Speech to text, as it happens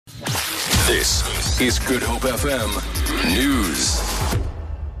This is Good Hope FM News.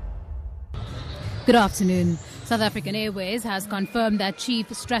 Good afternoon. South African Airways has confirmed that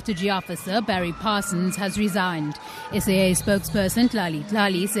Chief Strategy Officer Barry Parsons has resigned. SAA spokesperson Tlali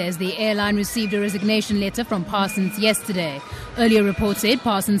Tlali says the airline received a resignation letter from Parsons yesterday. Earlier reports said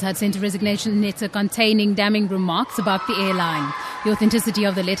Parsons had sent a resignation letter containing damning remarks about the airline. The authenticity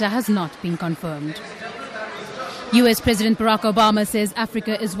of the letter has not been confirmed. US President Barack Obama says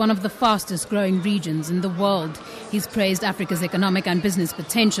Africa is one of the fastest growing regions in the world. He's praised Africa's economic and business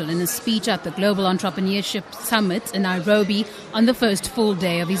potential in a speech at the Global Entrepreneurship Summit in Nairobi on the first full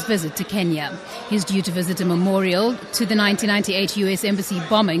day of his visit to Kenya. He's due to visit a memorial to the 1998 US Embassy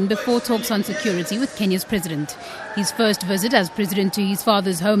bombing before talks on security with Kenya's president. His first visit as president to his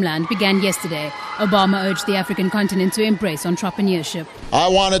father's homeland began yesterday. Obama urged the African continent to embrace entrepreneurship. I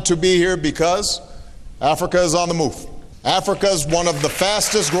wanted to be here because Africa is on the move. Africa is one of the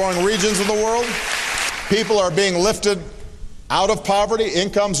fastest growing regions of the world. People are being lifted out of poverty.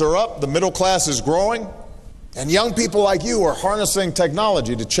 Incomes are up. The middle class is growing. And young people like you are harnessing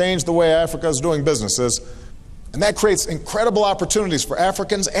technology to change the way Africa is doing businesses. And that creates incredible opportunities for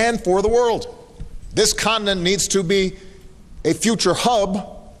Africans and for the world. This continent needs to be a future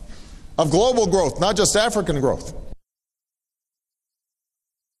hub of global growth, not just African growth.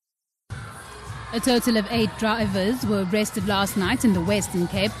 A total of 8 drivers were arrested last night in the Western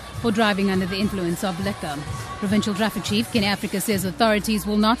Cape for driving under the influence of liquor. Provincial Traffic Chief Kenny Africa says authorities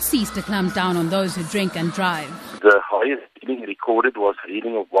will not cease to clamp down on those who drink and drive. The highest reading recorded was a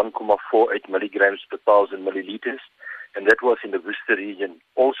reading of 1.48 milligrams per 1,000 milliliters, and that was in the Worcester region.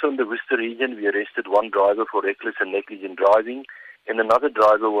 Also in the Worcester region, we arrested one driver for reckless and negligent driving, and another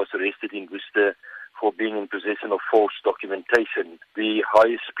driver was arrested in Worcester for being in possession of false documentation. The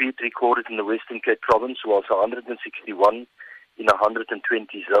highest speed recorded in the Western Cape province was 161 in a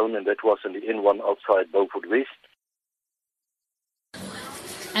 120 zone, and that was on the N1 outside Beaufort West.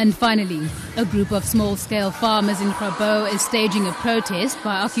 And finally, a group of small-scale farmers in Grabo is staging a protest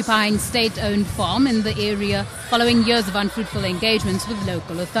by occupying state-owned farm in the area following years of unfruitful engagements with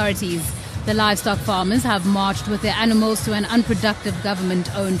local authorities. The livestock farmers have marched with their animals to an unproductive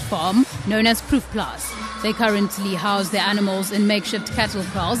government-owned farm known as Proefplaas. They currently house their animals in makeshift cattle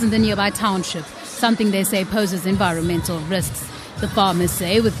kraals in the nearby township, something they say poses environmental risks. The farmers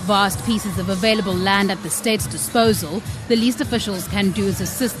say with vast pieces of available land at the state's disposal, the least officials can do is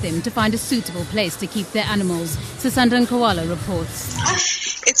assist them to find a suitable place to keep their animals. Susandan Kowala reports.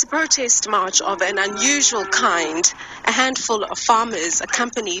 It's a protest march of an unusual kind. A handful of farmers,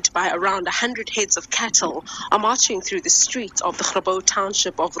 accompanied by around 100 heads of cattle, are marching through the streets of the Grabo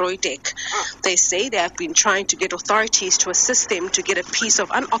township of Rooidek. They say they have been trying to get authorities to assist them to get a piece of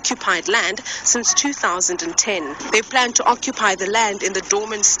unoccupied land since 2010. They plan to occupy the land in the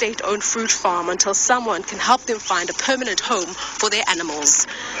dormant state-owned fruit farm until someone can help them find a permanent home for their animals.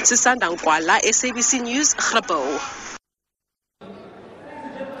 Susandan Kowala, SABC News, Grabo.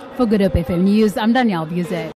 For Good Hope FM News, I'm Danielle Buzet.